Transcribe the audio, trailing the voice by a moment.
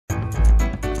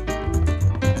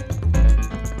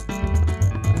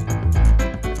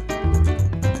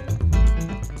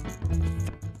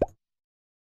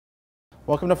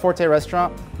Welcome to Forte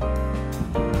Restaurant. My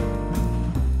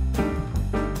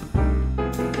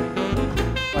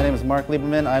name is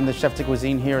Liberman. I'm the chef de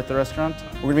cuisine here at the restaurant.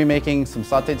 We're going to be making some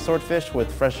sauteed swordfish with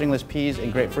fresh English peas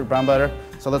and grapefruit brown butter.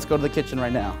 So let's go to the kitchen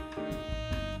right now.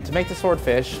 To make the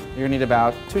swordfish, you're going to need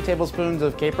about 2 tablespoons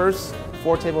of capers,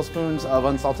 4 tablespoons of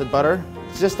unsalted butter,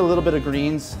 just a little bit of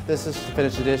greens. This is to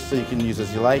finish the dish so you can use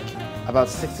as you like. About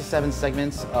 6 to 7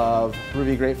 segments of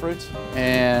ruby grapefruit,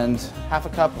 and half a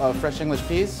cup of fresh English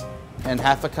peas, and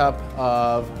half a cup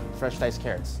of fresh diced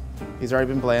carrots. These have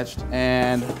already been blanched,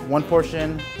 and 1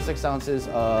 portion, 6 ounces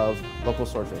of local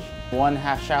swordfish. 1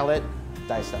 half shallot,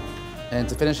 diced up. And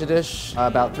to finish the dish,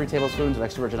 about 3 tablespoons of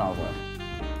extra virgin olive oil.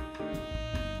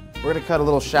 We're gonna cut a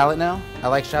little shallot now. I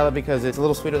like shallot because it's a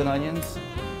little sweeter than onions.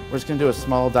 We're just gonna do a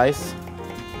small dice.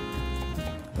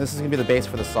 This is gonna be the base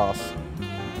for the sauce.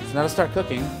 So now to start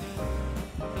cooking,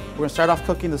 we're gonna start off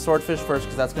cooking the swordfish first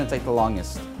because that's gonna take the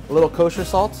longest. A little kosher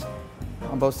salt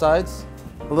on both sides.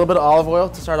 A little bit of olive oil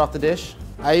to start off the dish.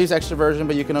 I use extra virgin,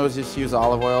 but you can always just use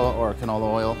olive oil or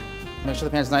canola oil. Make sure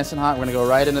the pan's nice and hot. We're gonna go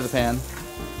right into the pan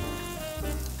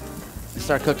and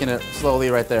start cooking it slowly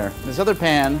right there. This other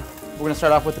pan, we're gonna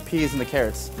start off with the peas and the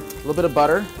carrots. A little bit of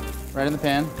butter right in the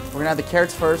pan. We're gonna add the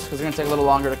carrots first because they're gonna take a little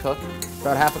longer to cook.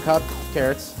 About half a cup of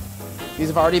carrots. These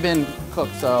have already been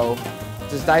cooked, so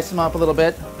just dice them up a little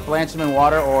bit, blanch them in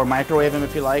water or microwave them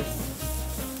if you like.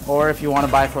 Or if you want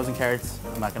to buy frozen carrots,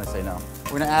 I'm not gonna say no.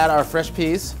 We're gonna add our fresh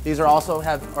peas. These are also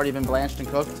have already been blanched and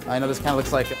cooked. I know this kind of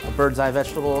looks like a bird's eye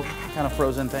vegetable kind of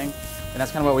frozen thing, and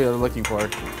that's kind of what we were looking for.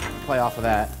 Play off of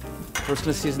that. We're just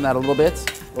gonna season that a little bit,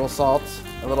 a little salt,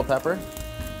 a little pepper.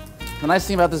 The nice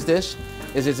thing about this dish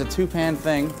is it's a 2-pan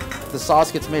thing. The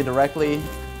sauce gets made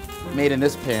in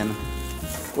this pan,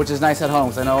 which is nice at home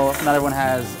because I know not everyone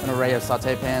has an array of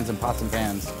saute pans and pots and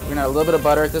pans. We're gonna add a little bit of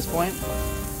butter at this point.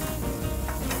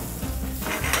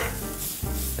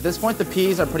 At this point, the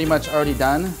peas are pretty much already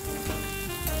done. And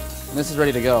this is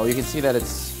ready to go. You can see that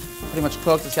it's pretty much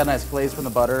cooked. It's got a nice glaze from the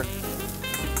butter.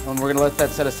 And we're gonna let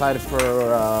that set aside for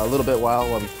a little bit while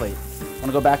we plate. I'm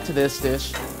gonna go back to this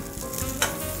dish.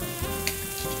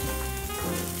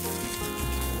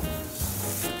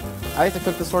 I like to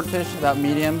cook the swordfish about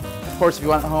medium. Of course, if you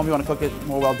want it at home, you want to cook it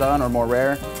more well done or more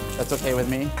rare, that's okay with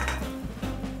me.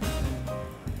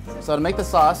 So to make the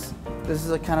sauce, this is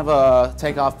a kind of a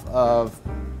takeoff of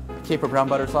caper brown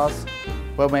butter sauce,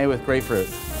 but made with grapefruit.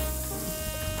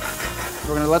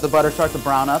 We're gonna let the butter start to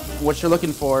brown up. What you're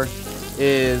looking for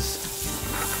is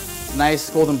nice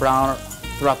golden brown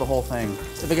throughout the whole thing.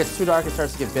 If it gets too dark, it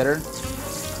starts to get bitter.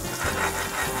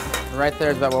 Right there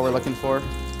is about what we're looking for.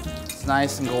 It's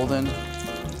nice and golden.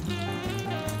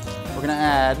 We're gonna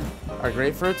add our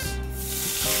grapefruits,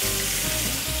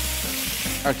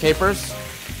 our capers,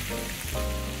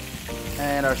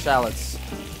 and our shallots.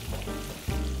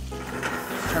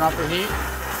 Turn off the heat.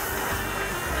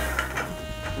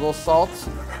 A little salt,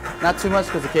 not too much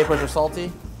because the capers are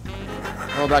salty. A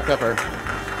little black pepper.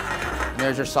 And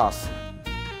there's your sauce.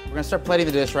 We're gonna start plating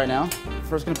the dish right now.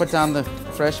 First, gonna put down the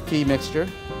fresh pea mixture,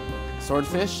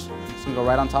 swordfish. It's gonna go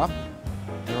right on top.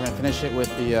 And we're gonna finish it with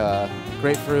the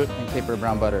grapefruit and caper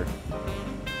brown butter.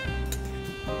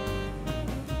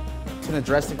 Just gonna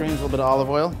dress the greens with a little bit of olive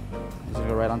oil. It's gonna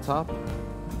go right on top.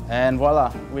 And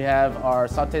voila, we have our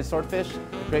sauteed swordfish,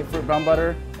 grapefruit brown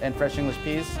butter, and fresh English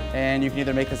peas. And you can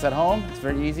either make this at home, it's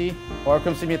very easy, or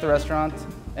come see me at the restaurant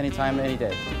anytime, any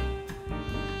day.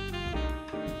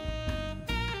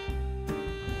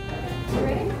 You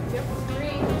ready? Yep. 3,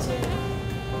 2.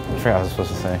 I forgot what I was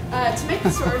supposed to say. To make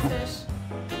the swordfish,